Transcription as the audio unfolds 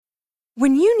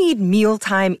When you need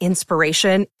mealtime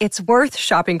inspiration, it's worth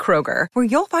shopping Kroger, where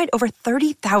you'll find over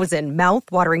 30,000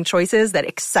 mouth-watering choices that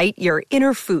excite your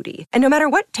inner foodie. And no matter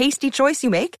what tasty choice you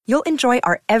make, you'll enjoy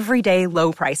our everyday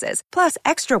low prices, plus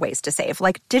extra ways to save,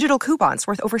 like digital coupons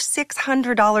worth over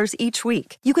 $600 each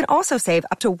week. You can also save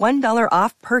up to $1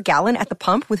 off per gallon at the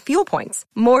pump with fuel points.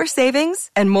 More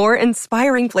savings and more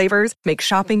inspiring flavors make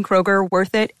shopping Kroger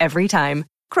worth it every time.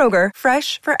 Kroger,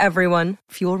 fresh for everyone.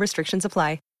 Fuel restrictions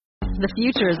apply. The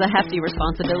future is a hefty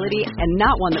responsibility and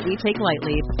not one that we take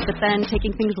lightly. But then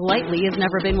taking things lightly has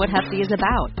never been what Hefty is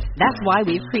about. That's why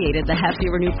we've created the Hefty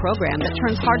Renew program that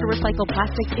turns hard-to-recycle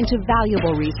plastics into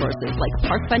valuable resources like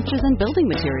park benches and building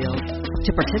materials.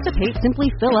 To participate, simply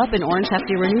fill up an orange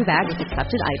Hefty Renew bag with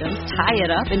accepted items, tie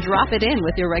it up, and drop it in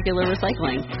with your regular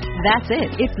recycling. That's it.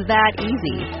 It's that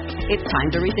easy. It's time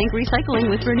to rethink recycling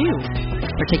with Renew.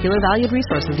 Particular valued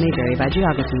resources may vary by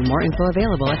geography. More info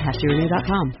available at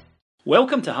heftyrenew.com.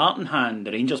 Welcome to Heart and Hand,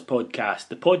 the Rangers podcast,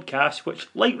 the podcast which,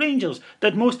 like Rangers,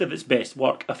 did most of its best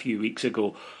work a few weeks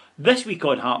ago. This week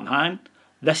on Heart and Hand,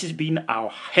 this has been a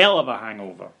hell of a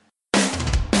hangover.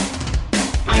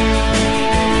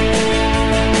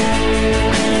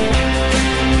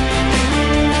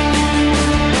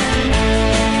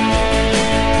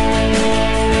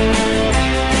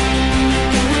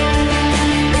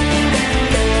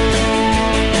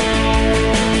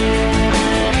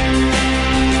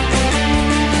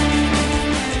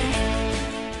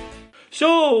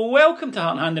 So, welcome to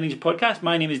Heart and Hand, the Rangers podcast.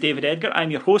 My name is David Edgar.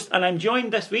 I'm your host, and I'm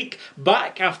joined this week,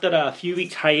 back after a few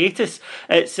weeks hiatus.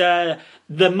 It's the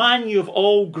man you've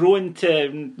all grown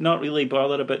to not really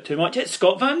bother about too much. It's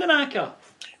Scott Van Den Akker.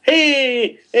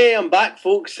 Hey, I'm back,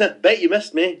 folks. Bet you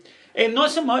missed me.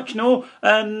 Not so much, no.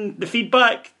 The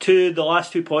feedback to the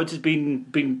last two pods has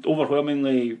been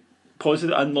overwhelmingly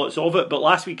positive, and lots of it. But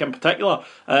last week in particular,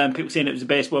 people saying it was the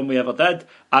best one we ever did,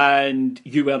 and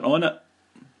you weren't on it.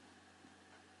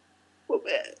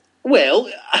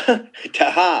 Well,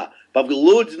 ta-ha, but I've got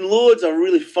loads and loads of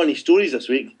really funny stories this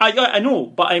week. I know,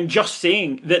 but I'm just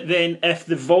saying that then if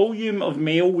the volume of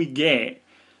mail we get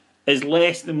is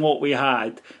less than what we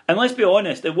had, and let's be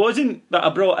honest, it wasn't that I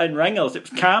brought in ringers, it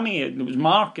was Cammy, and it was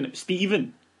Mark, and it was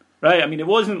Stephen, right? I mean, it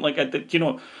wasn't like, Yeah, but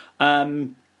you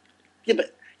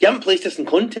haven't placed this in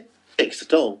context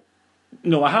at all.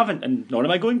 No, I haven't, and nor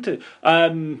am I going to.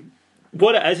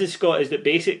 What it is, Scott, is that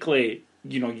basically,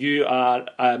 you are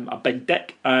a big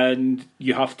dick and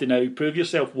you have to now prove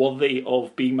yourself worthy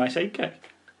of being my sidekick.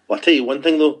 Well, I'll tell you one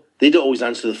thing, though. They don't always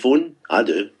answer the phone. I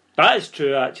do. That is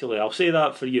true, actually. I'll say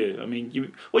that for you. I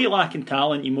mean, what you lack in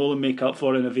talent, you more than make up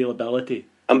for in availability.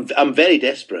 I'm very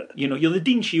desperate. You're the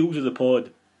Dean Shields of the pod.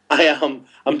 I am.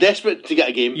 I'm desperate to get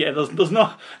a game. Yeah, there's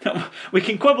no... We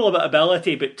can quibble about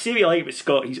ability, but say what you like about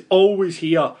Scott, he's always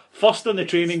here, first on the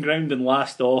training ground and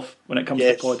last off when it comes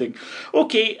to podding.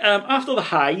 Okay, after the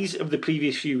highs of the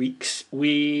previous few weeks,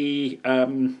 we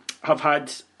have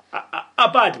had a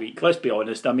bad week, let's be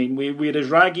honest. I mean, we're as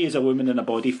raggy as a woman in a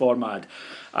body format.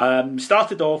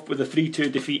 Started off with a 3-2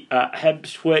 defeat at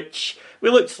Hibs, which we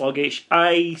looked sluggish.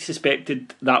 I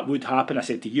suspected that would happen. I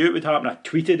said to you it would happen. I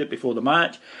tweeted it before the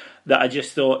match that I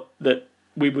just thought that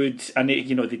we would, and they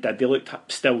did. They looked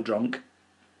still drunk.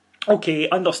 Okay,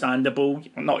 understandable,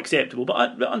 not acceptable,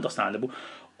 but understandable.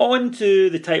 On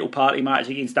to the title party match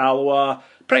against Alloa.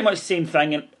 Pretty much the same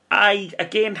thing, and I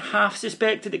again half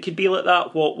suspected it could be like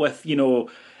that. What with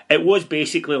it was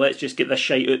basically let's just get this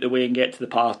shite out the way and get to the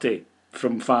party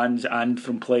from fans and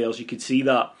from players. You could see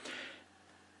that.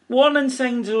 Warning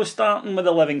signs though, starting with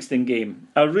the Livingston game.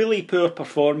 A really poor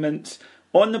performance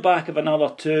on the back of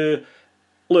another 2.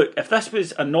 Look, if this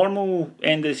was a normal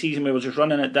end of the season where we're just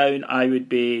running it down, I would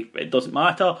be, it doesn't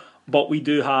matter. But we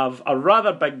do have a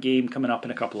rather big game coming up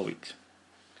in a couple of weeks.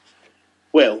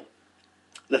 Well,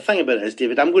 the thing about it is,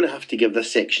 David, I'm going to have to give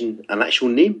this section an actual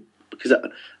name. Because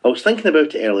I was thinking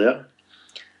about it earlier,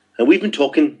 and we've been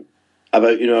talking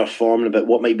about our form and about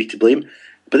what might be to blame.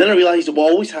 But then I realised that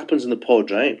what always happens in the pod,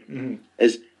 right,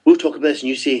 is we'll talk about this and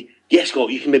you say, yes,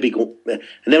 Scott, you can maybe go. And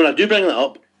then when I do bring that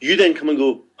up, you then come and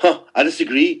go, I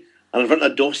disagree. And I've written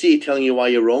a dossier telling you why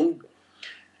you're wrong.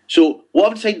 So what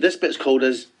I've decided this bit's called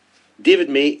is, David,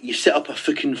 mate, you set up a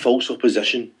fucking false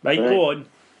opposition. Right, go on.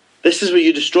 This is where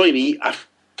you destroy me after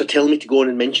telling me to go on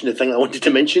and mention the thing that I wanted to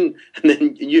mention, and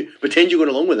then you pretend you're going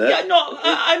along with it. Yeah, no,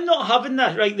 I'm not having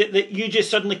that, right, that you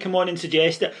just suddenly come on and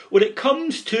suggest it. When it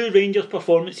comes to Rangers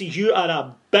performances, you are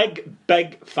a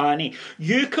big fanny.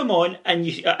 You come on and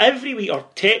you every week, or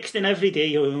texting every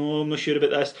day, I'm not sure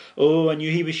about this, I knew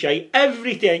he was shite,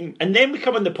 every time, and then we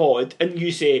come on the pod and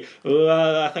you say,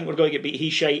 I think we're going to get beat,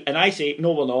 he's shite, and I say,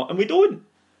 no we're not, and we don't.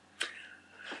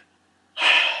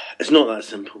 not that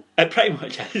simple. It pretty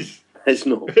much is. It's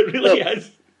not. It really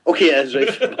is. Okay, it is,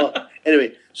 right. But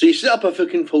anyway, so you set up a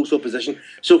fucking false opposition.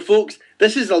 So, folks,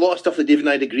 this is a lot of stuff that Dave and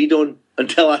I had agreed on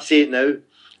until I say it now.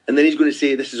 And then he's going to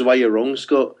say, this is why you're wrong,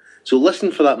 Scott. So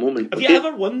listen for that moment. Have you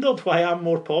ever wondered why I'm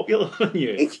more popular than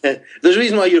you? There's a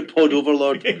reason why you're pod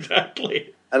overlord.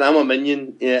 Exactly. And I'm a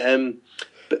minion. Yeah.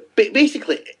 But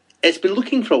basically, it's been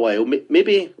looking for a while,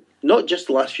 maybe not just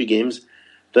the last few games,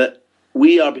 that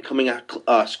we are becoming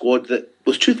a squad that...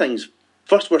 There's two things.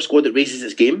 First, we're a squad that raises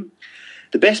its game.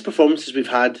 The best performances we've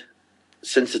had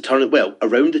since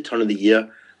around the turn of the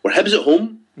year were Hibs at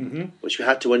home, which we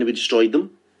had to win and we destroyed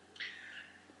them.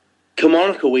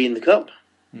 Kilmarnock away in the Cup.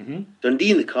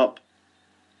 Dundee in the Cup,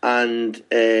 and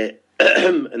in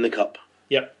the Cup.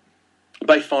 Yep.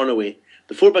 By far and away.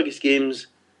 The four biggest games,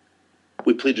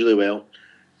 we played really well.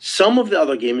 Some of the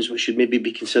other games which should maybe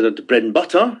be considered bread and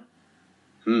butter.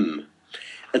 And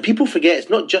people forget it's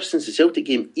not just since the Celtic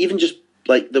game, even just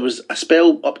like there was a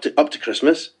spell up to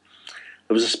Christmas.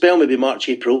 There was a spell maybe March,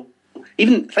 April.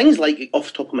 Even things like, off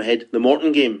the top of my head, the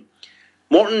Morton game.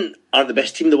 Morton aren't the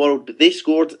best team in the world, but they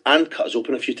scored and cut us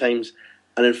open a few times.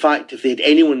 And in fact, if they had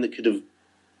anyone that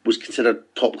was considered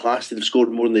top class, they'd have scored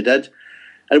more than they did.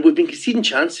 And we've been conceding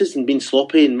chances and being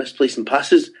sloppy and misplacing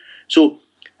passes. So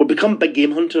we've become big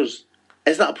game hunters.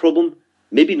 Is that a problem?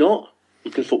 Maybe not.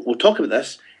 We'll talk about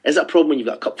this. Is that a problem when you've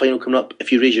got a cup final coming up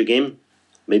if you raise your game?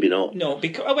 Maybe not. No,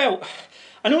 because, well,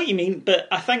 I know what you mean, but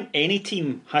I think any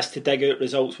team has to dig out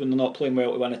results when they're not playing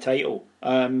well to win a title.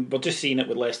 We're just seeing it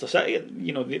with Leicester City.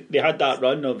 You know, they had that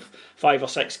run of 5 or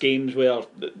 6 games where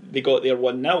they got their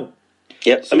 1-0.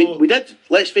 Yep. So, I mean, we did.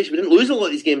 Let's face it, we didn't lose a lot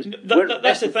of these games.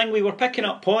 That's the thing. We were picking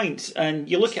up points, and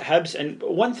you look at Hibs, and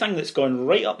one thing that's gone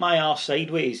right up my arse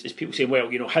sideways is people saying,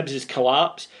 "Well, you know, Hibs'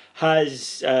 collapse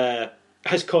has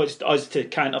caused us to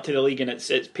canter to the league, and it's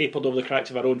papered over the cracks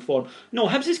of our own form." No,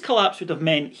 Hibs' collapse would have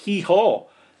meant hee-haw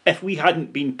if we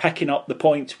hadn't been picking up the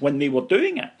points when they were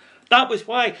doing it. That was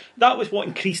what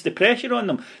increased the pressure on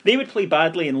them. They would play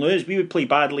badly and lose, we would play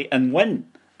badly and win,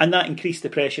 and that increased the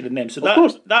pressure on them. So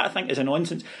that I think is a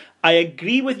nonsense. I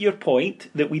agree with your point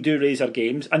that we do raise our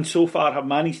games, and so far have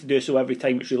managed to do so every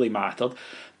time it's really mattered.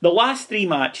 The last 3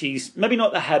 matches, maybe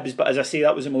not the Hibs, but as I say,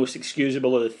 that was the most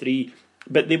excusable of the 3,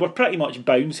 but they were pretty much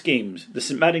bounce games. The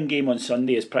St Mirren game on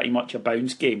Sunday is pretty much a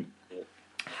bounce game.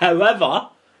 However,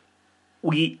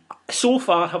 we so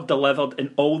far have delivered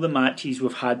in all the matches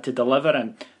we've had to deliver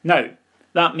in. Now,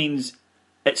 that means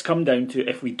it's come down to,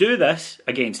 if we do this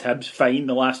against Hibs, fine,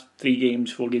 the last 3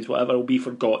 games, 4 games, whatever, will be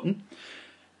forgotten.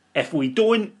 If we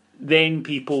don't, then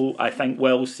people, I think,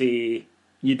 will say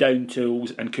you down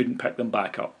tools and couldn't pick them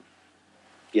back up.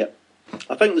 Yep.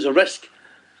 I think there's a risk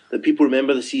that people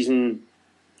remember the season,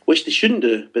 which they shouldn't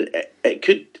do, but it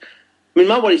could. I mean,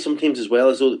 my worry sometimes as well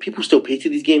is though that people still pay to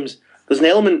these games. There's an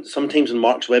element sometimes on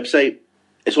Mark's website,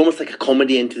 it's almost like a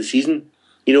comedy into the season.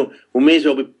 You know, we may as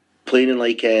well be playing in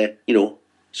like,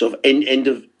 sort of end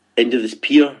of this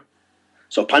pier,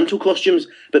 sort of panto costumes,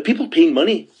 but people paying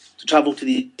money to travel to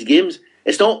these games.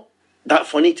 It's not that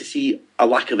funny to see a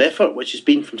lack of effort, which has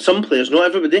been from some players, not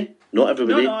everybody. No,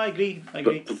 I agree.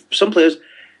 But some players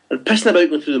are pissing about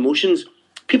going through the motions.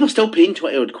 People are still paying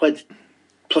 £20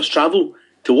 plus travel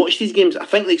to watch these games. I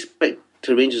think they expect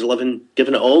to Rangers 11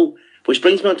 giving it all. Which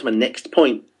brings me on to my next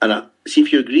point, and I see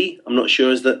if you agree, I'm not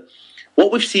sure, is that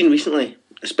what we've seen recently,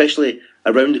 especially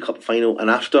around the cup final and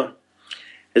after,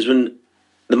 is when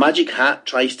the magic hat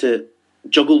tries to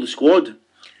juggle the squad,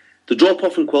 the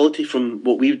drop-off in quality from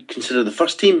what we would consider the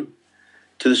first team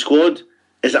to the squad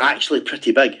is actually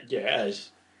pretty big. Yeah, it is.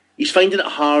 He's finding it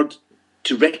hard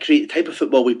to recreate the type of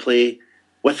football we play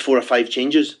with 4 or 5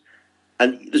 changes,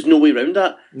 and there's no way around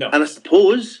that. No. And I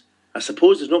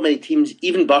suppose there's not many teams,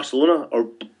 even Barcelona or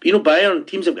Bayern,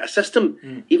 teams that have got a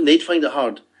system, even they'd find it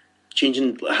hard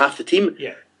changing half the team.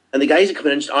 Yeah. And the guys that come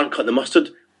in just aren't cutting the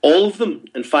mustard. All of them,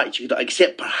 in fact,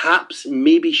 except perhaps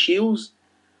maybe Shields,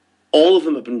 all of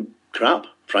them have been crap,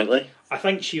 frankly. I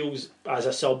think Shields as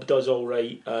a sub does all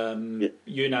right.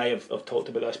 You and I have talked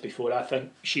about this before. I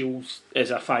think Shields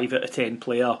is a 5 out of 10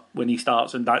 player when he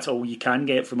starts, and that's all you can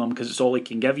get from him because it's all he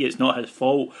can give you. It's not his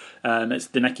fault. It's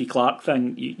the Nicky Clark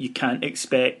thing. You can't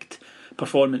expect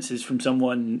performances from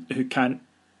someone who can't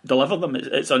deliver them.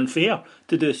 It's unfair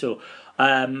to do so.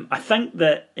 I think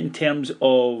that in terms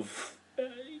of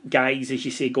guys, as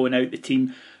you say, going out the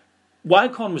team,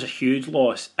 Waghorn was a huge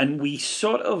loss, and we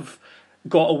sort of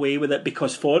got away with it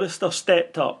because Forrester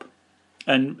stepped up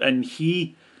and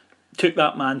he took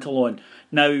that mantle on.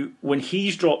 Now, when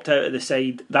he's dropped out of the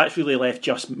side, that's really left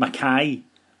just Mackay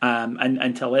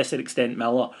and to a lesser extent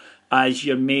Miller as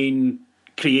your main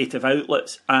creative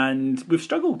outlets, and we've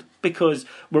struggled because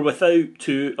we're without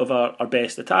two of our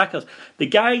best attackers. The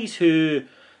guys who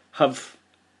have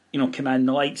come in,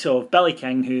 the likes of Billy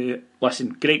King, who,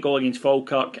 listen, great goal against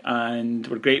Falkirk, and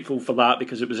we're grateful for that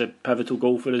because it was a pivotal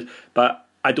goal for us, but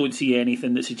I don't see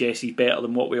anything that suggests he's better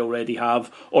than what we already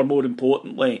have, or more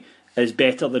importantly, is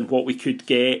better than what we could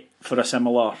get for a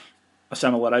similar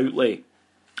outlay.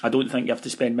 I don't think you have to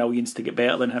spend millions to get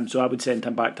better than him, so I would send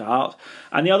him back to Hearts.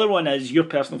 And the other one is your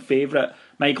personal favourite,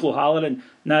 Michael O'Halloran.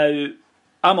 Now,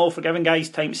 I'm all for giving guys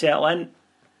time to settle in.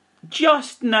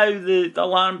 Just now, the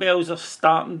alarm bells are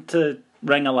starting to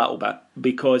ring a little bit,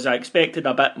 because I expected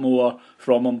a bit more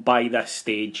from him by this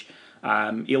stage.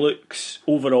 He looks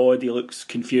overawed, he looks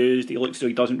confused, he looks as though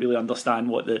he doesn't really understand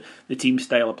what the team's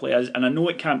style of play is. And I know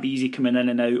it can't be easy coming in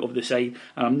and out of the side,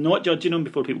 and I'm not judging him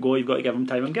before people go, you've got to give him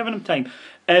time. I'm giving him time.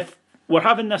 If we're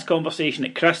having this conversation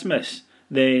at Christmas,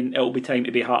 then it'll be time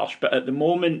to be harsh. But at the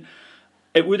moment,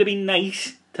 it would have been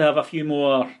nice to have a few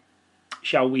more,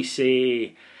 shall we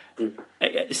say,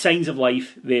 signs of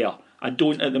life there. I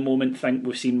don't at the moment think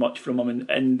we've seen much from him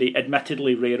in the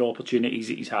admittedly rare opportunities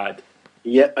that he's had.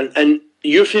 Yeah, and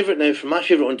your favourite now, from my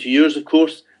favourite on to yours, of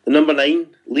course, the number 9,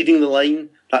 leading the line,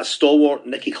 that stalwart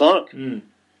Nicky Clark.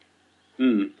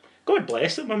 God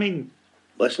bless him. I mean,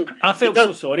 listen, I felt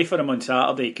so sorry for him on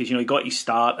Saturday because he got his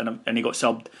start and he got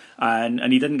subbed,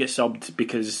 and he didn't get subbed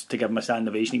because to give him a standing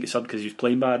ovation. He got subbed because he was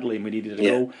playing badly and we needed a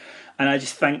goal. And I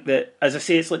just think that, as I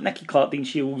say, it's like Nicky Clark, Dean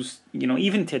Shields,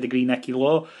 even to a degree Nicky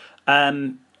Law.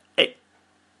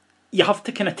 You have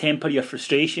to kind of temper your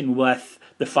frustration with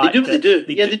the fact they do.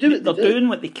 They're doing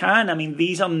what they can. I mean,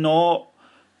 these are not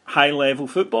high-level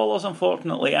footballers,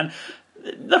 unfortunately. And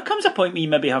there comes a point where you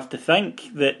maybe have to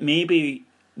think that maybe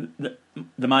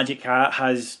the Magic Hat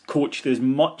has coached as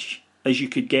much as you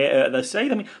could get out of this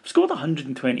side. I mean, we've scored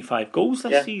 125 goals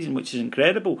this season, which is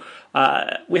incredible.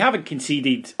 We haven't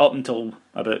conceded up until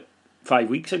about 5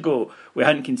 weeks ago. We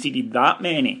hadn't conceded that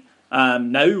many. Now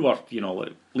we're,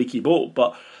 like leaky boat,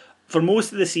 but for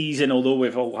most of the season, although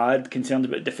we've all had concerns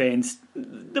about defence,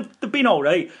 they've been all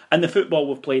right. And the football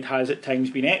we've played has at times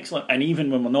been excellent. And even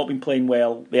when we've not been playing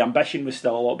well, the ambition was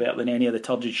still a lot better than any of the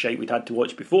turgid shite we'd had to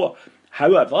watch before.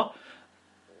 However,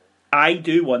 I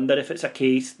do wonder if it's a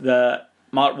case that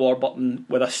Mark Warburton,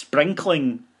 with a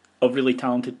sprinkling of really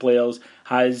talented players,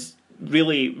 has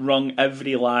really wrung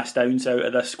every last ounce out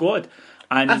of this squad.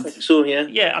 And I think so, yeah.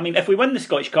 Yeah, I mean, if we win the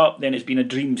Scottish Cup, then it's been a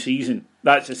dream season.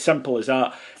 That's as simple as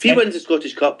that. If he wins the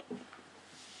Scottish Cup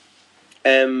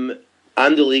and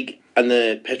the league and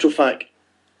the Petrofac,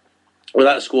 with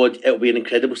that squad, it'll be an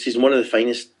incredible season, one of the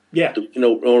finest. Yeah,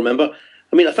 I'll remember.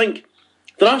 I mean, I think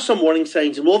there are some warning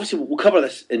signs, and we'll cover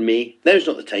this in May. Now's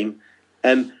not the time.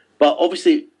 But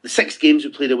obviously, the 6 games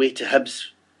we played away to Hibs,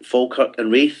 Falkirk, and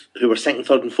Wraith, who were second,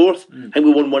 third, and fourth. I think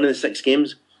we won 1 of the 6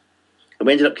 games. And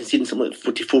we ended up conceding something like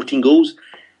 14 goals.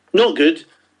 Not good.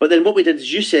 But then what we did,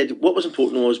 as you said, what was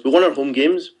important was we won our home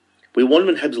games. We won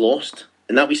when Hibs lost.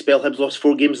 And that we spell Hibs lost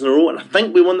 4 games in a row. And I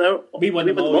think we won that. We won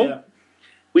them all, yeah.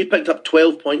 We picked up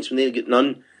 12 points when they get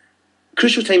none.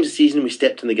 Crucial times of the season, we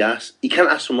stepped on the gas. You can't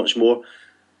ask for much more.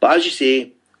 But as you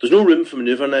say, there's no room for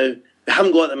manoeuvre now. We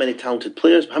haven't got that many talented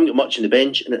players. We haven't got much in the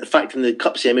bench. And in fact, in the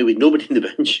Cup semi, we had nobody in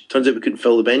the bench. Turns out we couldn't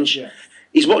fill the bench. Yeah.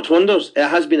 He's worked wonders. It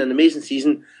has been an amazing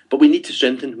season, but we need to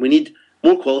strengthen. We need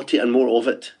more quality and more of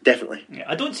it, definitely. Yeah,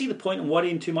 I don't see the point in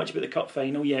worrying too much about the Cup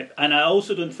final yet. And I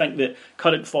also don't think that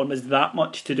current form has that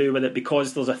much to do with it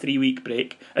because there's a 3-week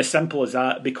break. As simple as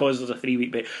that, because there's a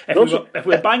 3-week break. If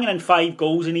we were banging in 5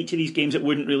 goals in each of these games, it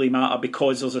wouldn't really matter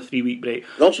because there's a 3-week break.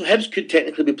 And also, Hibs could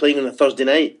technically be playing on a Thursday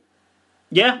night.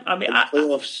 Yeah, I mean,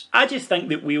 I just think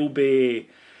that we'll be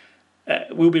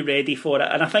ready for it,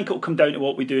 and I think it'll come down to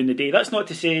what we do in the day. That's not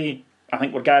to say I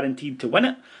think we're guaranteed to win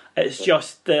it. It's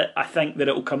just that I think that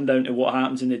it'll come down to what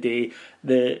happens in the day.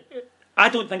 I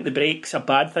don't think the break's a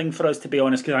bad thing for us, to be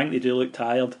honest, because I think they do look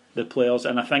tired, the players,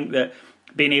 and I think that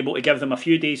being able to give them a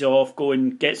few days off, go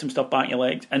and get some stuff back in your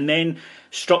legs, and then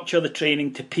structure the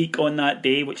training to peak on that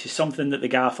day, which is something that the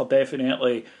gaffer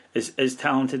definitely is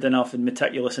talented enough and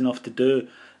meticulous enough to do,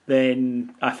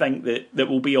 then I think that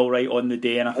we'll be all right on the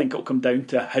day, and I think it'll come down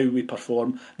to how we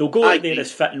perform. They'll go out there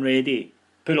as fit and ready,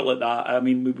 put it like that. I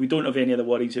mean, we don't have any of the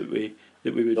worries that we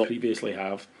would previously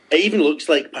have. It even looks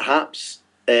like perhaps,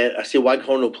 I say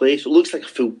Waghorn will play, so it looks like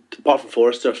apart from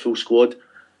Forrester, a full squad.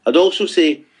 I'd also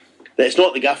say that it's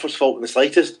not the gaffer's fault in the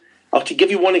slightest. I'll to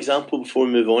give you one example before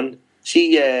we move on.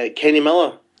 See Kenny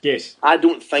Miller? Yes. I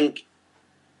don't think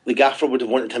the gaffer would have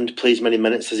wanted him to play as many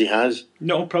minutes as he has.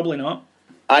 No, probably not.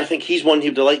 I think he's one he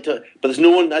would have liked to, but there's no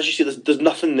one, as you say, there's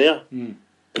nothing there.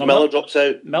 Miller drops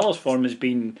out. Miller's form has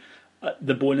been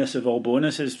the bonus of all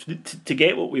bonuses to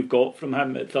get what we've got from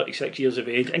him at 36 years of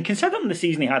age. And considering the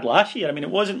season he had last year, I mean,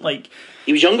 it wasn't like...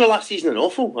 He was younger last season and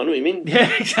awful, I know what you mean.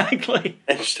 Yeah, exactly.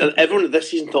 And everyone this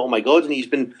season thought, oh my God, and he's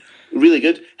been really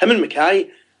good. Him and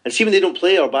Mackay, and see when they don't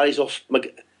play or Barry's off,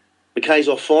 Mackay's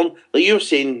off form, like you were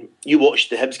saying, you watched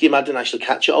the Hibs game, I didn't actually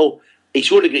catch it all. He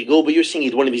scored a great goal, but you were saying he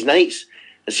had one of his nights.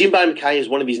 And seeing Barry Mackay as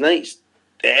one of his nights,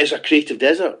 it is a creative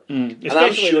desert. And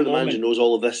I'm sure the manager knows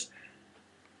all of this.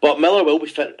 But Miller will be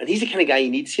fit, and he's the kind of guy you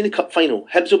need. See in the cup final,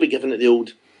 Hibs will be giving it the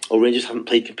old, Rangers haven't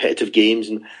played competitive games.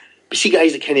 And we see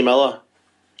guys like Kenny Miller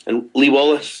and Lee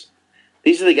Wallace.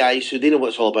 These are the guys who they know what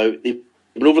it's all about. They've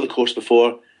been over the course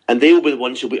before, and they will be the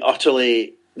ones who will be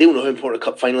utterly... They will know how important a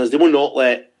cup final is. They will not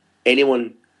let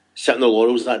anyone sit on their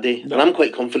laurels that day. No. And I'm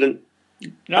quite confident.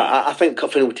 No. I think the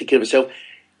cup final will take care of itself.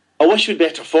 I wish we'd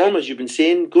better form, as you've been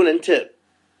saying. Going into it,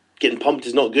 getting pumped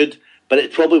is not good. But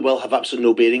it probably will have absolutely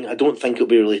no bearing. I don't think it'll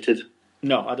be related.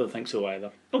 No, I don't think so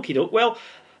either. Okie doke. Well,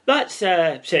 that's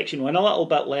section 1. A little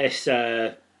bit less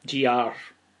GRUY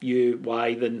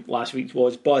than last week's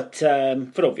was, but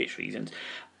for obvious reasons.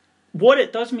 What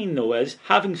it does mean, though, is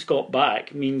having Scott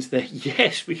back means that,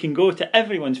 yes, we can go to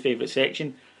everyone's favourite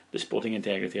section, the Sporting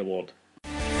Integrity Award.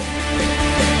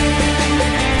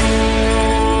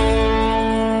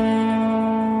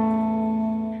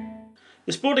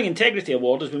 The Sporting Integrity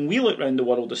Award is when we look round the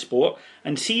world of sport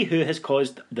and see who has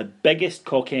caused the biggest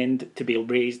cock end to be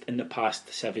raised in the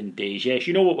past 7 days. Yes,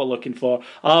 you know what we're looking for.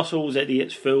 Arseholes,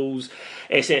 idiots, fools,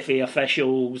 SFA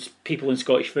officials, people in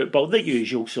Scottish football, the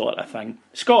usual sort of thing.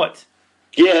 Scott?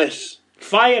 Yes?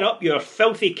 Fire up your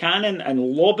filthy cannon and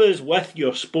lob us with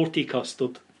your sporty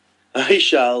custard. I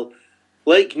shall.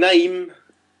 Like Naim,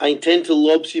 I intend to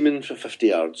lob seamen for 50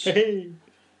 yards.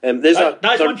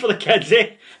 That's one for the kids,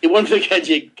 eh? One for the kids,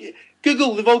 yeah.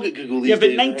 Google, they've all got Google these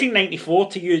days. Yeah, but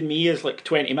 1994 to you and me is like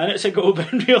 20 minutes ago,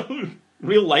 but in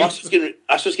real life...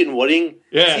 That's what's getting worrying.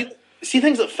 Yeah. See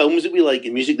things like films that we like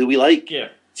and music that we like? Yeah.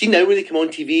 See now when they come on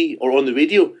TV or on the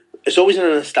radio, it's always in a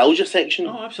nostalgia section.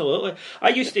 Oh, absolutely.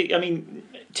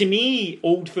 To me,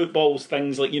 old football's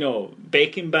things like,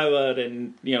 Beckenbauer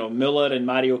and, Müller and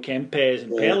Mario Kempes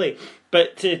and Pele.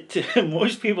 But to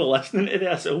most people listening to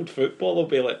this old football, they'll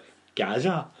be like,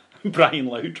 Gaza, Brian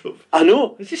Laudrup. I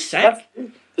know. It's just sick.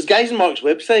 There's guys on Mark's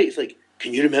website, it's like,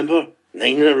 can you remember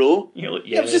 9 in a row? Like,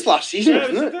 yeah, it was just last season,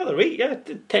 wasn't it? The other week,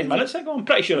 10 minutes ago. I'm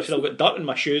pretty sure I've still got dirt in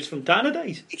my shoes from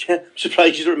Tannadice. Yeah, I'm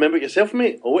surprised you don't remember it yourself,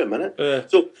 mate. Oh, wait a minute.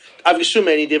 So, I've got so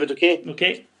many, David, okay?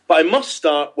 Okay. But I must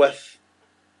start with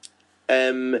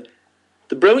the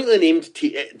brilliantly named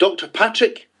Dr.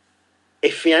 Patrick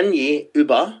Ifeanyi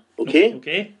Uba,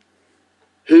 okay.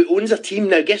 Who owns a team.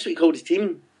 Now, guess what he called his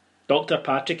team? Dr.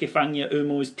 Patrick Ifeanyi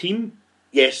Umo's team?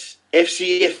 Yes,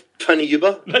 FC Ifeanyi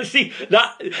Uba. But see,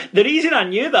 the reason I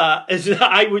knew that is that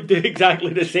I would do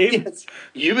exactly the same. Yes,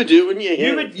 you would do, wouldn't you?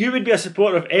 Yeah. You would be a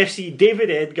supporter of FC David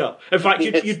Edgar. In fact,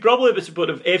 you'd probably be a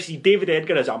supporter of FC David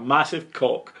Edgar as a massive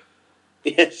cock.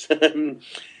 Yes.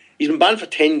 He's been banned for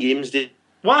 10 games.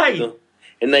 Why?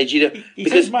 In Nigeria.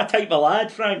 Because my type of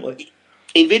lad, frankly.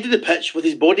 He invaded the pitch with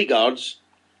his bodyguards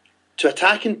to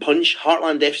attack and punch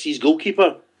Heartland FC's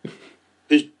goalkeeper,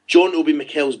 who's John Obi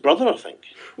Mikel's brother, I think.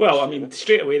 Well,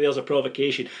 straight away there's a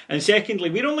provocation. And secondly,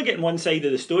 we're only getting one side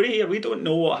of the story here. We don't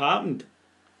know what happened.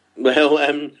 Well,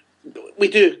 we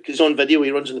do, because it's on video.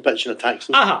 He runs on the pitch and attacks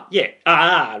them.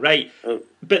 Right.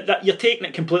 But you're taking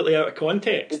it completely out of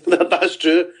context. That's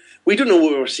true. We don't know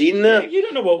what we were seeing there. You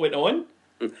don't know what went on.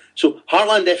 So,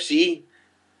 Heartland FC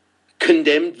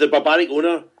condemned the barbaric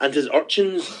owner and his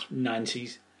urchins.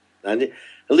 Nancy's. And the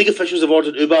league officials have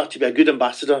ordered Uba to be a good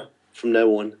ambassador from now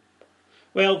on.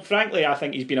 Well, frankly, I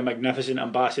think he's been a magnificent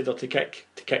ambassador to kick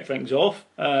things off.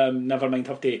 Never mind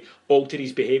have to alter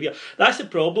his behaviour. That's the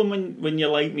problem when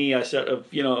you're like me, a sort of,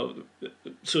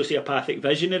 sociopathic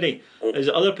visionary, is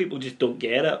that other people just don't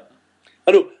get it.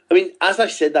 I know. As I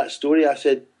said that story, I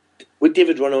said, would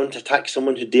David run on to attack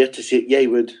someone who dared to say it? Yeah, he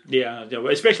would. Yeah,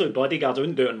 especially bodyguards. I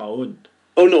wouldn't do it on my own.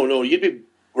 Oh, no. You'd be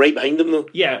right behind them, though.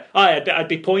 Yeah. I'd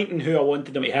be pointing who I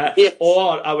wanted them to hit. Yes.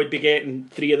 Or I would be getting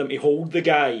 3 of them to hold the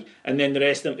guy and then the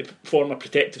rest of them to form a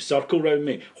protective circle around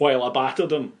me while I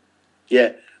battered him.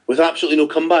 Yeah, with absolutely no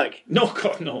comeback. No,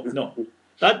 God, no.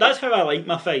 That's how I like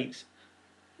my fights.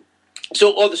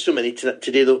 So, there's so many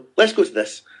today, though. Let's go to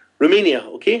this. Romania,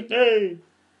 okay? Hey.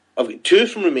 I've got 2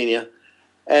 from Romania.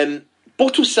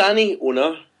 Botosani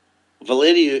owner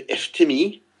Valeriu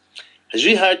Iftimi has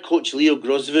rehired coach Leo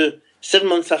Grozvu 7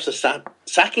 months after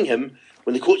sacking him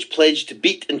when the coach pledged to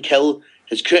beat and kill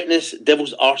his cretinous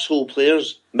devil's arsehole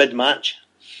players mid-match.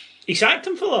 He sacked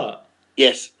him for that?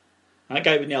 Yes. That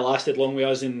guy wouldn't have lasted long with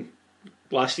us in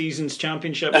last season's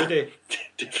championship, would he?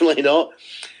 Definitely not.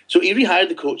 So he rehired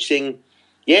the coach, saying,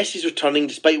 yes, he's returning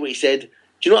despite what he said.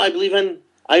 Do you know what I believe in?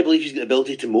 I believe he's got the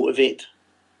ability to motivate.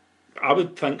 I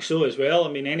would think so as well. I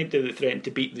mean, anybody that threatened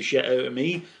to beat the shit out of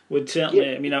me would certainly...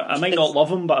 Yeah. I mean, I might not love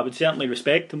him, but I would certainly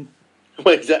respect him.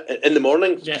 Well, in the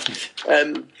morning. Yeah.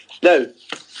 Now,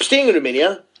 staying in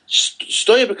Romania,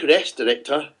 Steaua Bucharest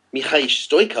director Mihai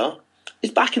Stoica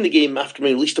is back in the game after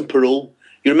being released on parole.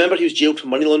 You remember he was jailed for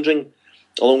money laundering,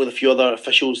 along with a few other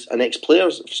officials and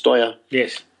ex-players of Steaua.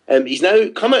 Yes. He's now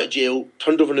come out of jail,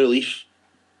 turned over a new leaf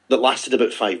that lasted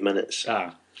about 5 minutes.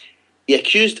 He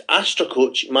accused Astra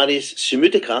coach Marius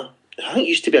Sumudica, I think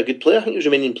used to be a good player, I think he was a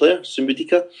Romanian player,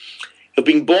 Sumudica, of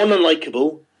being born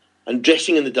unlikable and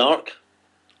dressing in the dark.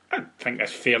 I think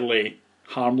that's fairly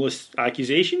harmless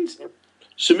accusations.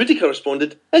 Sumudica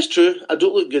responded, it's true, I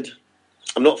don't look good.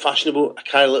 I'm not fashionable, I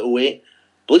carry a little weight.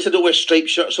 But at least I don't wear striped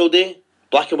shirts all day.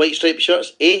 Black and white striped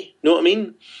shirts, know what I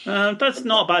mean? That's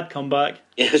not a bad comeback.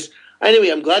 Yes. Anyway,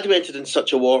 I'm glad we entered in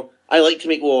such a war. I like to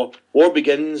make war. War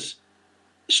begins,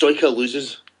 Stoica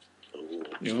loses.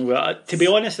 To be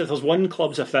honest, if there's one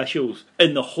club's officials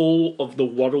in the whole of the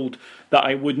world that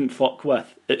I wouldn't fuck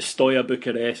with, it's Steaua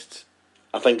Bucharest.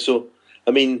 I think so.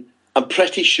 I mean, I'm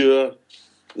pretty sure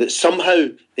that somehow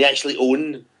they actually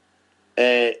own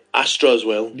Astra as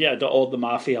well. Yeah, or the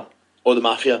Mafia. Or the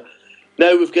Mafia.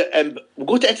 Now we've got... we'll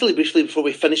go to Italy briefly before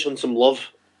we finish on some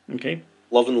love. Okay.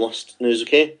 Love and lust news,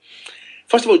 okay?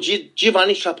 First of all,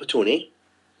 Giovanni Trapattoni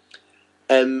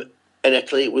in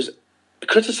Italy was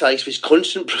criticised for his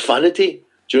constant profanity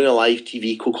during a live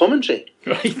TV co-commentary.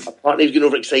 Right. Apparently he was getting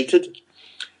overexcited.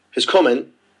 His comment,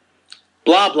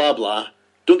 blah, blah, blah,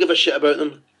 don't give a shit about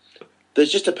them.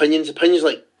 There's just opinions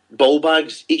like ball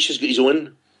bags, each has got his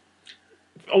own.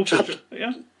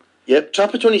 Yeah. Yep,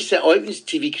 Trapattoni set out his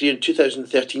TV career in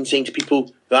 2013 saying to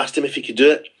people who asked him if he could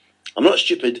do it, I'm not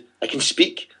stupid, I can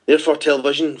speak, therefore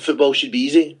television, football should be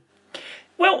easy.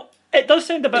 Well, it does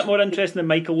sound a bit more interesting than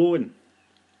Michael Owen.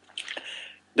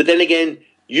 But then again,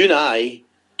 you and I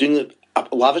doing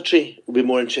a lavatory will be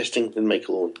more interesting than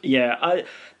Michael Owen. Yeah,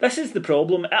 this is the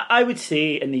problem. I would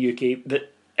say in the UK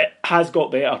that it has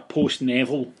got better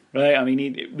post-Neville, right? I mean,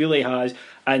 it really has.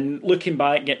 And looking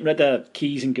back, getting rid of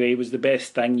Keys and Gray was the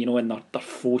best thing, in their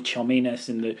faux chumminess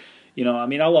and the... I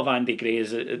mean, I love Andy Gray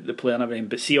as the player and everything,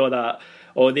 but see all that,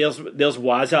 there's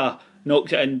Waza,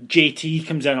 knocked it in, JT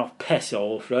comes in, piss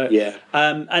off, right? Yeah.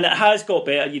 And it has got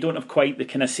better. You don't have quite the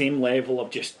kind of same level of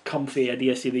just comfy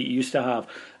idiocy that you used to have.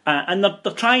 And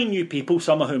they're trying new people,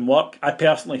 some of whom work. I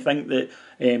personally think that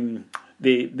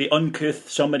the uncouth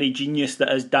summary genius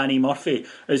that is Danny Murphy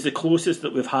is the closest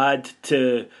that we've had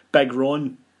to Big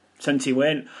Ron since he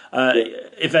went,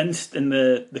 evinced in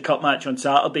the cup match on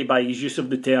Saturday by his use of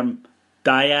the term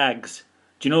diags.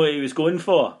 Do you know what he was going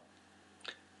for?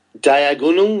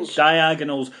 Diagonals?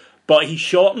 Diagonals. But he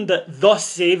shortened it, thus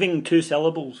saving 2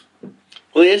 syllables.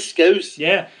 Well, yes, Scouse.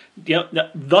 Yeah,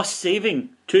 thus saving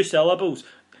 2 syllables.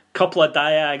 Couple of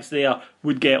diags there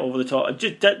would get over the top.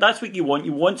 That's what you want.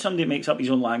 You want somebody that makes up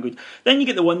his own language. Then you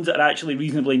get the ones that are actually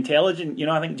reasonably intelligent.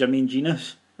 I think Jermaine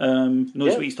Genus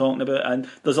knows what he's talking about, and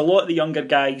there's a lot of the younger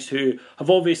guys who have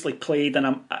obviously played in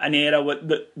an era where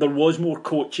there was more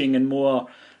coaching and more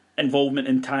involvement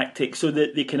in tactics, so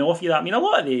that they can offer you that. I mean, a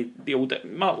lot of the old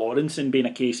Mark Lawrenson being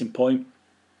a case in point.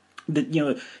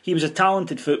 He was a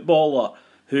talented footballer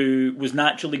who was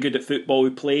naturally good at football,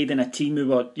 who played in a team who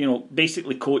were,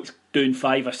 basically coached doing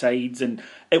 5-a-sides, and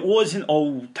it wasn't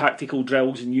all tactical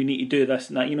drills and you need to do this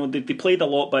and that. They played a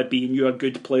lot by being you are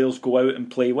good players, go out and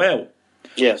play well.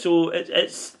 Yeah. So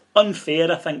it's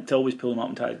unfair, I think, to always pull them up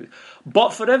in tactics. But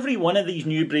for every one of these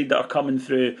new breed that are coming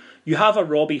through, you have a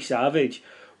Robbie Savage.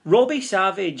 Robbie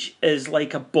Savage is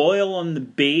like a boil on the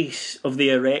base of the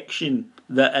erection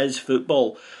that is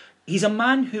football. He's a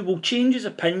man who will change his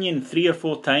opinion 3 or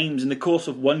 4 times in the course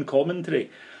of one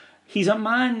commentary. He's a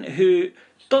man who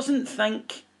doesn't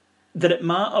think that it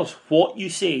matters what you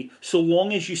say, so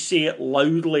long as you say it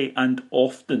loudly and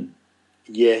often.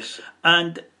 Yes.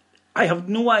 And I have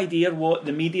no idea what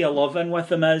the media loving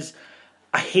with him is.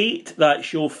 I hate that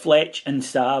show Fletch and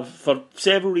Sav for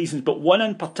several reasons, but one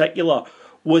in particular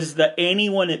was that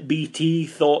anyone at BT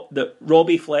thought that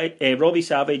Robbie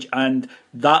Savage and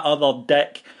that other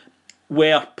dick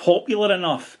were popular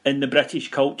enough in the British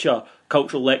cultural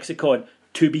lexicon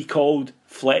to be called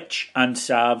Fletch and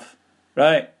Sav,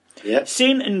 right? Yep.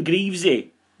 Saint and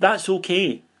Greavesy, that's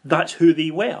okay. That's who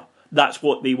they were. That's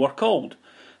what they were called.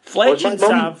 Fletch and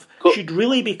Sav should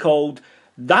really be called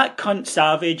That cunt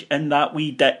savage and that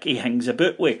wee dick he hangs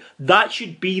about with. That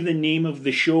should be the name of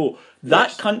the show.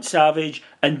 That cunt savage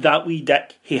and that wee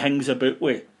dick he hangs about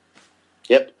with.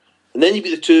 Yep. And then you've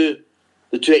got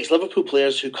the two ex-Liverpool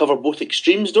players who cover both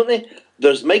extremes, don't they?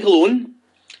 There's Michael Owen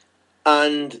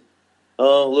and,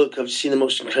 oh, look, I've seen the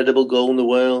most incredible goal in the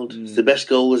world. It's the best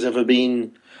goal there's ever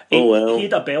been. Oh, well. He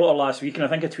had a belter last week, and I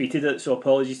think I tweeted it, so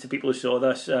apologies to people who saw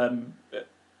this.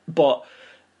 But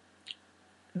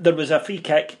there was a free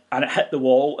kick, and it hit the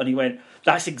wall, and he went,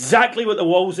 that's exactly what the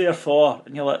wall's there for.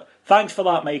 And you're like, thanks for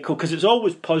that, Michael, because it's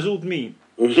always puzzled me.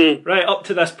 Mm-hmm. Right up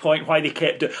to this point, why they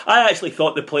kept doing. I actually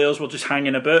thought the players were just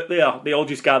hanging about there. They all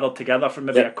just gathered together for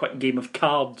maybe a quick game of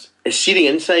cards. It's searing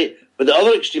insight. But the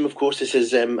other extreme, of course, is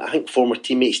his, I think, former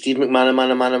teammate Steve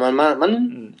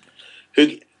McManaman,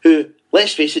 who,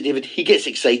 let's face it, David, he gets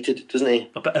excited, doesn't he?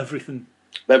 About everything.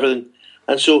 About everything.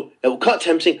 And so it will cut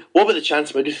to him saying, what about the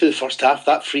chance we do for the first half,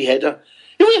 that free header?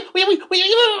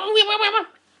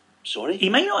 Sorry? He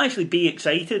might not actually be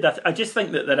excited. I just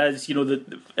think that there is,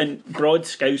 in broad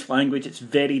Scouse language, it's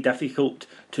very difficult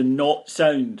to not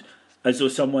sound as though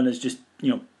someone has just,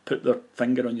 put their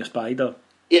finger on your spider.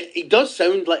 Yeah, he does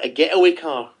sound like a getaway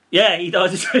car. Yeah, he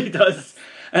does. He does.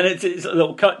 And it's a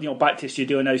little cut, back to the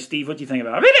studio now. Steve, what do you think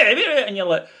about it? And you're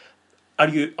like, are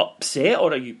you upset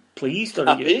or are you pleased? Or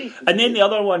Happy. And then the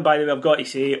other one, by the way, I've got to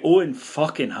say, Owen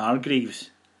fucking Hargreaves.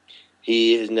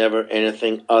 He is never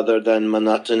anything other than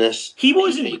monotonous. He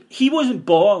wasn't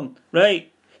born,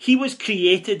 right? He was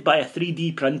created by a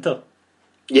 3D printer.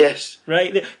 Yes.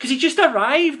 Right? Because he just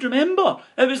arrived, remember?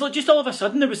 It was like just all of a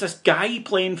sudden there was this guy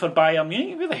playing for Bayern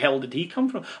Munich. Where the hell did he come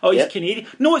from? Oh, he's Canadian.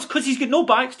 No, it's because he's got no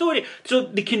backstory. So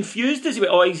they confused us.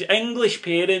 Oh, he's English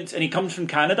parents and he comes from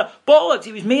Canada. Bollocks,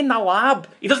 he was made in a lab.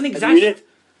 He doesn't exist.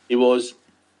 He was.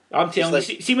 I'm telling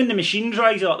you, see when the machine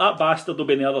dries out, that bastard will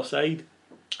be on the other side.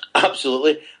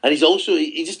 Absolutely. And he's also,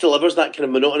 he just delivers that kind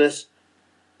of monotonous,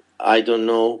 I don't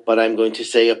know, but I'm going to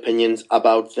say opinions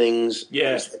about things.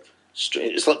 Yeah.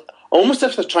 It's like almost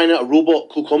if they're trying out a robot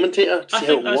co-commentator. I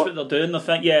think that's what they're doing. They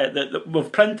think,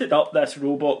 we've printed up this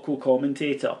robot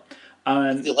co-commentator.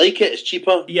 And if you like it, it's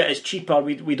cheaper. Yeah, it's cheaper.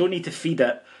 We don't need to feed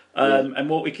it. And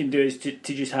what we can do is to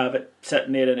just have it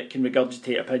sitting there and it can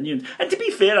regurgitate opinions. And to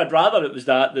be fair, I'd rather it was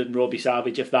that than Robbie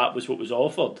Savage if that was what was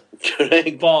offered.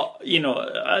 Correct. But,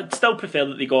 I'd still prefer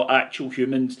that they got actual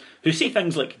humans who say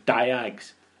things like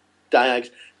diags. Diags.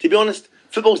 To be honest,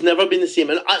 football's never been the same.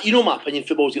 And my opinion,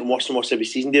 football's getting worse and worse every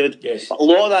season, David. Yes. But a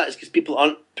lot of that is because people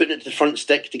aren't putting it to the front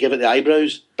stick to give it the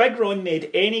eyebrows. Big Ron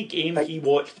made any game he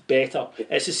watched better.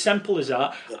 It's as simple as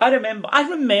that. I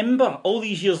remember all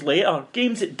these years later,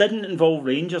 games that didn't involve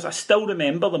Rangers, I still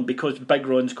remember them because of Big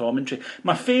Ron's commentary.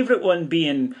 My favourite one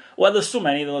being, there's so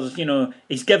many,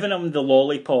 he's giving them the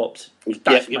lollipops.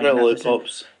 That's giving them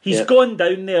lollipops. He's gone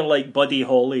down there like Buddy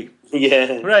Holly.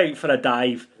 Yeah. Right, for a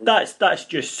dive. That's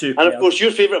just super. And of course,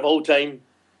 your favourite of all time,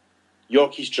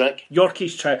 Yorkie's trick.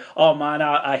 Yorkie's trick. Oh man,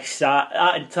 I sat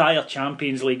that entire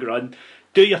Champions League run.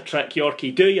 Do your trick,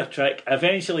 Yorkie. Do your trick.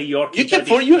 Eventually, Yorkie. You kept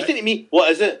for you were saying to me,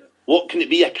 "What is it? What can it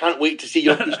be? I can't wait to see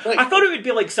Yorkie's trick." I thought it would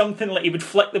be like something like he would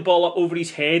flick the ball up over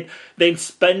his head, then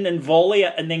spin and volley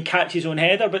it, and then catch his own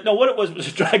header. But no, what it was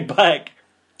a drag back.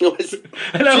 No,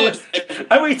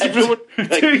 I waited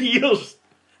 2 years.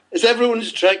 It's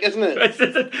everyone's trick, isn't it?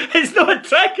 It's not a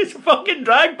trick, it's a fucking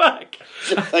drag back.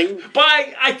 It's a thing. But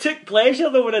I took pleasure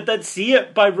though when I did see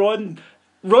it by Ron.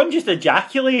 Ron just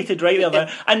ejaculated right there.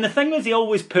 And the thing was, he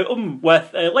always put him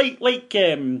with, like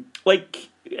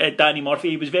Danny Murphy,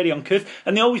 he was very uncouth,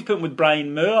 and they always put him with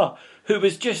Brian Moore, who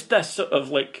was just this sort of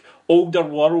like older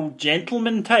world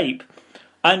gentleman type.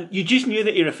 And you just knew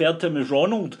that he referred to him as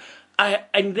Ronald.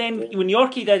 And then when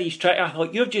Yorkie did his trick, I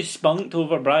thought, you've just spunked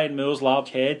over Brian Moore's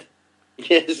large head.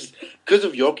 Yes, because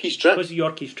of Yorkie's trick. Because of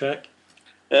Yorkie's trick.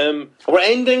 We're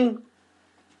ending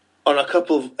on a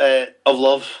couple of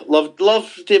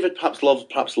love, David. Perhaps love,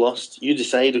 perhaps lust. You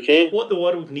decide, okay? What the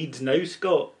world needs now,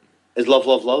 Scott, is love,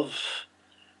 love, love.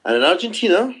 And in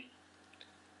Argentina,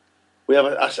 we have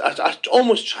a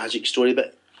almost tragic story,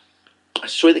 but a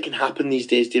story that can happen these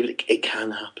days, David. It can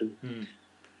happen.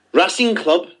 Racing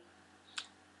Club.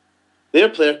 Their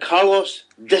player, Carlos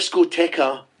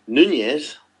Discoteca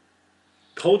Nunez.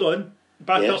 Hold on.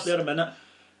 Back up there a minute.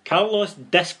 Carlos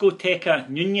Discoteca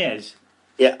Nunez.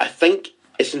 Yeah, I think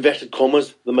it's inverted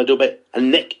commas, the middle bit. A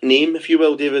nickname, if you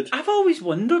will, David. I've always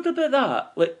wondered about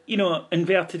that. Like,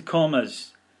 inverted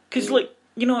commas. Because,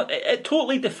 it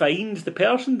totally defines the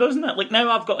person, doesn't it? Like,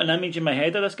 now I've got an image in my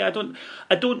head of this guy.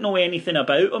 I don't know anything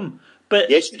about him. But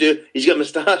yes, you do. He's got a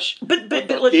moustache. But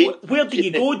like, where do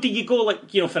you go? Do you go like,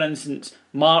 for instance,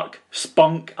 Mark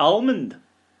Spunk Almond?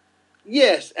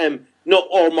 Yes, not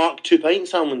or mark 2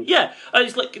 pints salmon. Yeah, and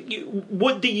it's like,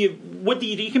 what do you do?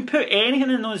 You can put anything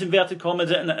in those inverted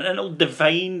commas and it'll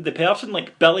define the person,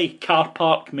 like Billy Car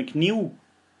Park McNeil.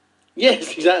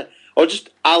 Yes, exactly. Or just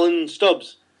Alan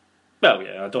Stubbs. Well,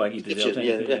 yeah, I don't think he deserves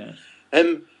anything.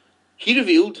 Yeah. He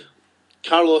revealed,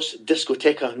 Carlos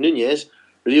Discoteca Nunez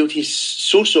revealed he's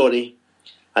so sorry.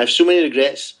 I have so many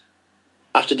regrets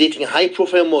after dating a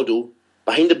high-profile model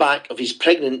behind the back of his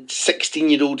pregnant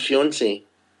 16-year-old fiancée.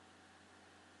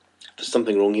 There's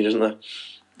something wrong here, isn't there?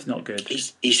 It's not good.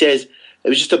 He says, it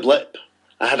was just a blip.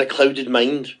 I had a clouded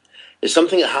mind. It's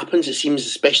something that happens, it seems,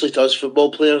 especially to us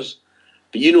football players.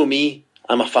 But you know me,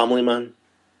 I'm a family man.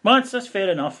 Well, that's fair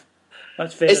enough.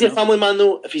 Is he a family man,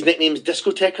 though, if his nickname's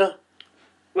Discoteca?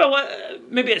 Well,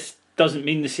 maybe it doesn't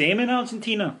mean the same in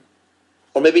Argentina.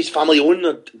 Or maybe he's family owned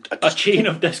a chain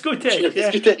of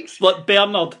discotheques. Like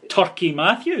Bernard Turkey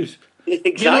Matthews.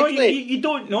 Exactly. You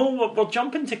don't know. We're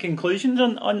jumping to conclusions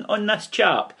on this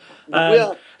chap.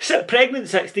 Well, pregnant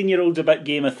 16-year-olds about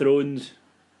Game of Thrones.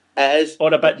 It is.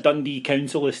 Or about Dundee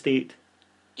Council Estate.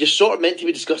 You're sort of meant to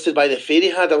be disgusted by the affair he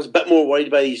had. I was a bit more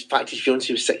worried by his fact his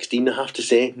fiancée was 16, I have to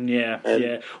say.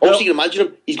 Yeah. Also, you can imagine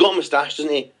him. He's got a moustache,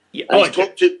 doesn't he? Yeah.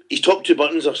 His top two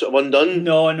buttons are sort of undone.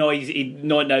 No, he's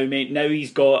not now, mate. Now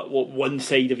he's got one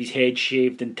side of his head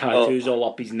shaved and tattoos all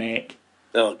up his neck.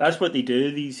 Oh. That's what they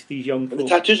do, these young folk. The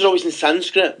tattoos are always in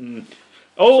Sanskrit.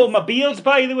 Oh, my beards,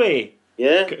 by the way.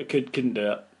 Yeah. Couldn't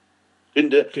do it.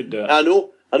 Couldn't do it. I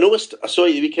know. I saw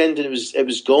you the weekend and it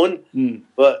was gone.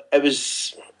 But it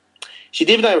was... See,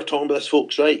 David and I were talking about this,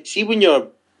 folks, right? See, when you're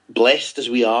blessed, as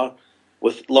we are,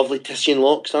 with lovely Tissian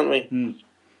locks, aren't we?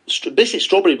 Basically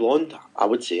strawberry blonde, I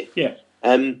would say. Yeah.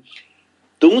 The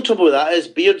only trouble with that is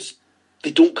beards,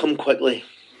 they don't come quickly.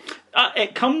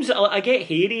 It comes, I get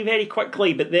hairy very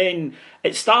quickly, but then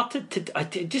it started to,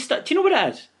 do you know what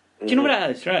it is? Do you know what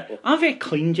it is, right? Yeah. I'm a very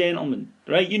clean gentleman,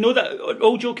 right? You know that,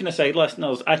 all joking aside,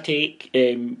 listeners, I take,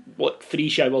 3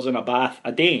 showers in a bath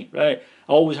a day, right?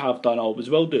 I always have done, always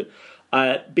will do.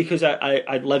 Because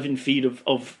I live in fear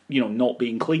of not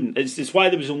being clean. It's why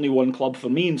there was only one club for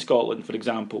me in Scotland, for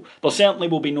example. There certainly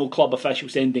will be no club official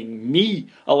sending me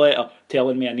a letter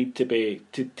telling me I need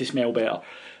to smell better.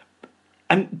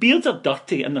 And beards are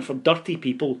dirty, and they're for dirty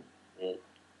people.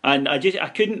 And I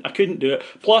couldn't do it.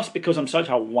 Plus, because I'm such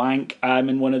a wank, I'm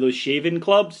in one of those shaving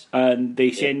clubs, and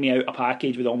they send me out a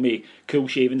package with all my cool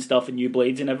shaving stuff and new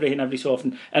blades and everything every so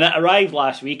often. And it arrived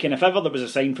last week, and if ever there was a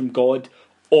sign from God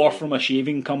or from a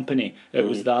shaving company, it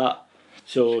was that.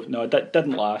 So, no, that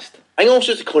didn't last. I think all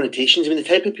sorts of connotations. I mean, the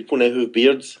type of people now who have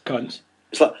beards. Cunts.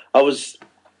 It's like, I was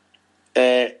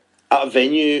at a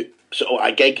venue,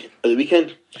 a gig at the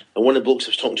weekend, and one of the blokes I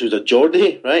was talking to was a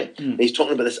Geordie, right? And he's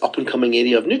talking about this up-and-coming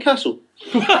area of Newcastle.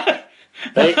 Right?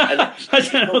 And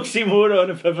that's an oxymoron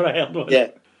if ever I heard one.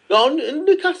 Yeah. No,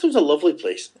 Newcastle's a lovely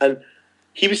place. And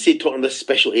he was talking about this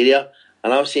special area,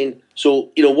 and I was saying,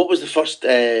 so, what was the first, how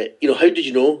did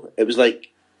you know it was,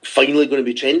 finally going to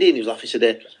be trendy? And he was laughing, he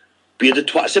said, bearded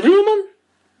twats everywhere, man.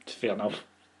 It's fair enough.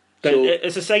 So,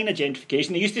 it's a sign of gentrification.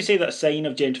 They used to say that a sign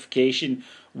of gentrification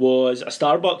was a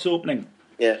Starbucks opening.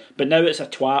 Yeah. But now it's a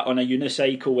twat on a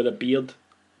unicycle with a beard.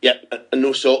 Yeah, and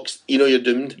no socks. You're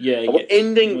doomed. Yeah. We're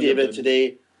ending, David,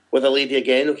 today with a lady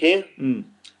again, okay?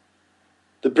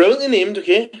 They're brilliantly named,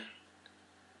 okay?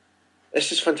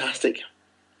 This is fantastic.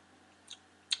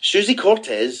 Susie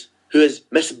Cortez, who is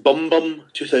Miss Bum Bum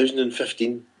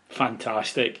 2015.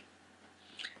 Fantastic.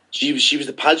 She was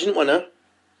the pageant winner,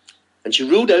 and she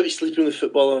ruled out sleeping with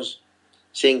footballers,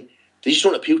 saying, they just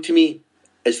don't appeal to me.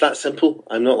 It's that simple.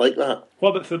 I'm not like that.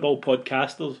 What about football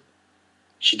podcasters?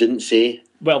 She didn't say.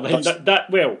 Well, then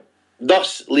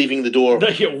thus leaving the door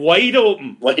wide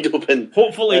open. Wide open.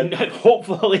 Hopefully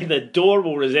the door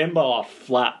will resemble our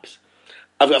flaps.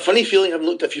 I've got a funny feeling, having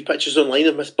looked at a few pictures online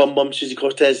of Miss Bum Bum Susie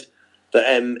Cortez, that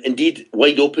indeed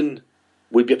wide open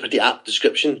would be a pretty apt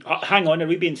description. Hang on, are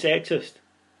we being sexist?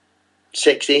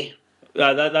 Sexy.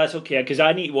 That's okay, because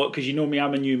I need what? Because you know me,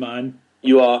 I'm a new man.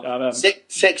 You are.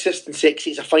 Sexist and sexy,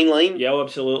 it's a fine line. Yeah,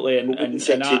 absolutely. And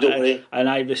sexy, don't worry. And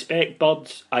I respect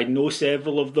birds. I know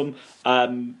several of them.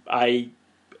 I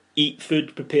eat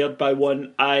food prepared by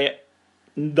one.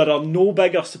 There are no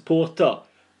bigger supporter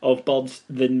of birds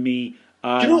than me.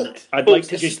 And I'd like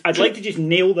to just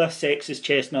nail this sexist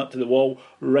chestnut to the wall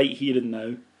right here and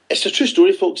now. It's a true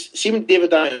story, folks. See when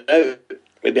David and I are out,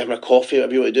 maybe having a coffee,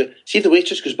 whatever you want to do. See if the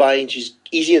waitress goes by and she's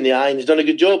easy in the eye and has done a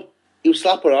good job. He'll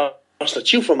slap her arse, a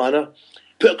chill for manner,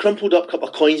 put a crumpled up couple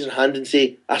of coins in her hand and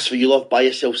say, "That's for you, love. Buy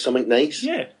yourself something nice."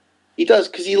 Yeah, he does,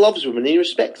 because he loves women and he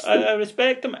respects them. I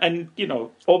respect them, and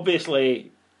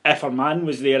obviously, if a man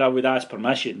was there, I would ask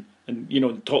permission.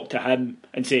 and talk to him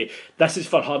and say, this is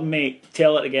for her, mate.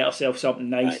 Tell her to get herself something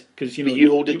nice, because you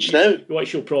hold it just now. You want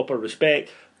to show proper respect,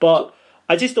 but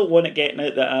I just don't want it getting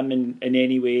out that I'm in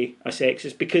any way a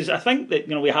sexist, because I think that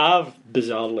we have,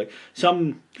 bizarrely,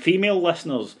 some female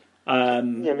listeners. I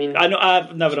know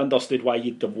I've never understood why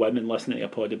you'd have women listening to a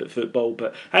pod about football,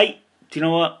 but hey, do you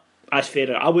know what? That's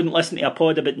fair. I wouldn't listen to a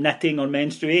pod about knitting or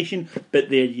menstruation, but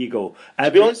there you go.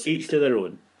 To be honest, each to their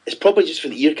own. It's probably just for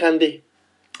the ear candy.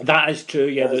 That is true,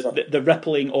 yeah. The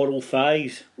rippling oral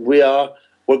thighs. We're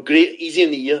great, easy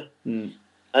in the ear.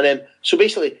 And so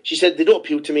basically, she said, they don't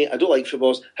appeal to me, I don't like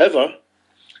footballs. However,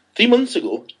 3 months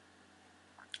ago,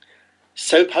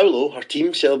 Sao Paulo, her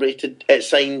team,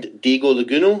 signed Diego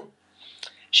Lugano.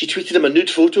 She tweeted him a nude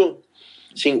photo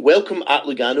saying, welcome at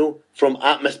Lugano from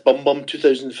at Miss Bum Bum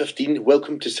 2015,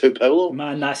 welcome to Sao Paulo.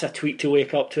 Man, that's a tweet to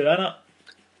wake up to, isn't it?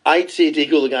 I'd say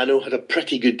Diego Lugano had a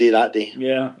pretty good day that day.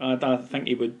 Yeah, I think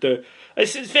he would do.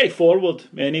 It's very forward,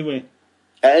 anyway.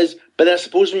 It is, but I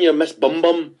suppose when you're Miss Bum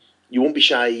Bum, you won't be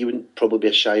shy. You wouldn't probably be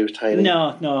a shy retiree.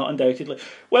 No, undoubtedly.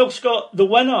 Well, Scott, the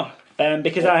winner,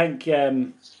 because I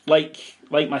think,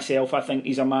 like myself, I think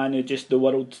he's a man who just the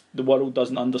world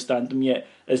doesn't understand him yet,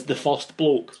 is the first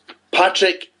bloke.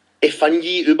 Patrick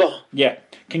Ifanyi Uba. Yeah.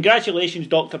 Congratulations,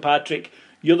 Dr. Patrick.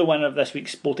 You're the winner of this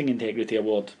week's Sporting Integrity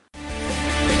Award.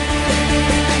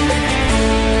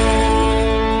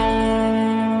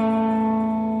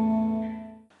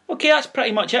 Okay, that's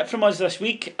pretty much it from us this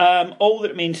week. All that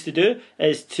remains to do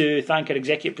is to thank our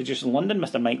executive producer in London,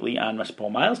 Mr. Mike Lee and Mr. Paul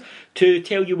Miles, to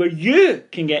tell you where you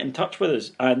can get in touch with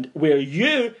us. And where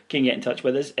you can get in touch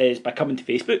with us is by coming to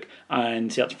Facebook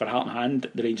and searching for Heart and Hand,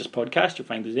 the Rangers podcast. You'll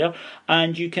find us there.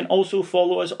 And you can also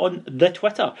follow us on the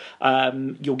Twitter.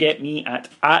 You'll get me at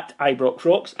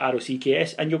IbroxRocks,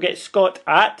 ROCKS, and you'll get Scott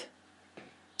at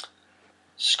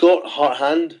Scott Heart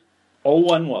Hand. All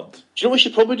one word. Do you know what we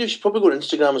should probably do? We should probably go to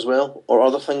Instagram as well, or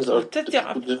other things that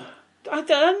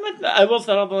hours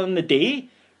there other than the day.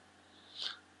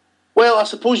 Well, I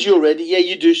suppose you already. Yeah,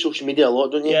 you do social media a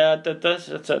lot, don't you? Yeah,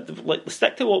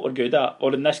 stick to what we're good at,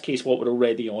 or in this case, what we're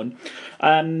already on.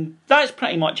 That's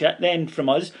pretty much it then from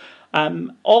us.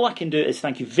 All I can do is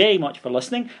thank you very much for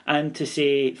listening, and to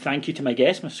say thank you to my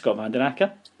guest, Mr. Scott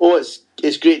Vandenacker. Oh,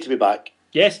 it's great to be back.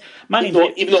 Yes, even though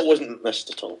it wasn't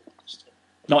missed at all.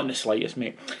 Not in the slightest,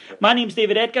 mate. My name's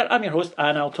David Edgar, I'm your host,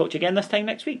 and I'll talk to you again this time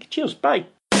next week. Cheers, bye.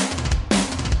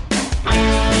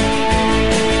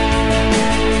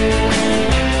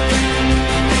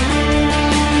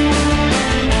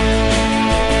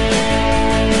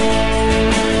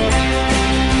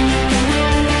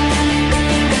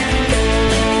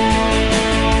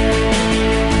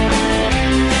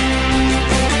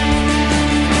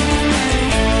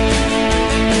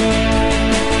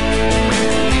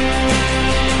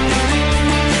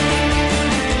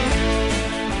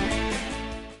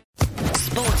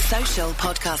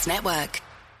 Podcast Network.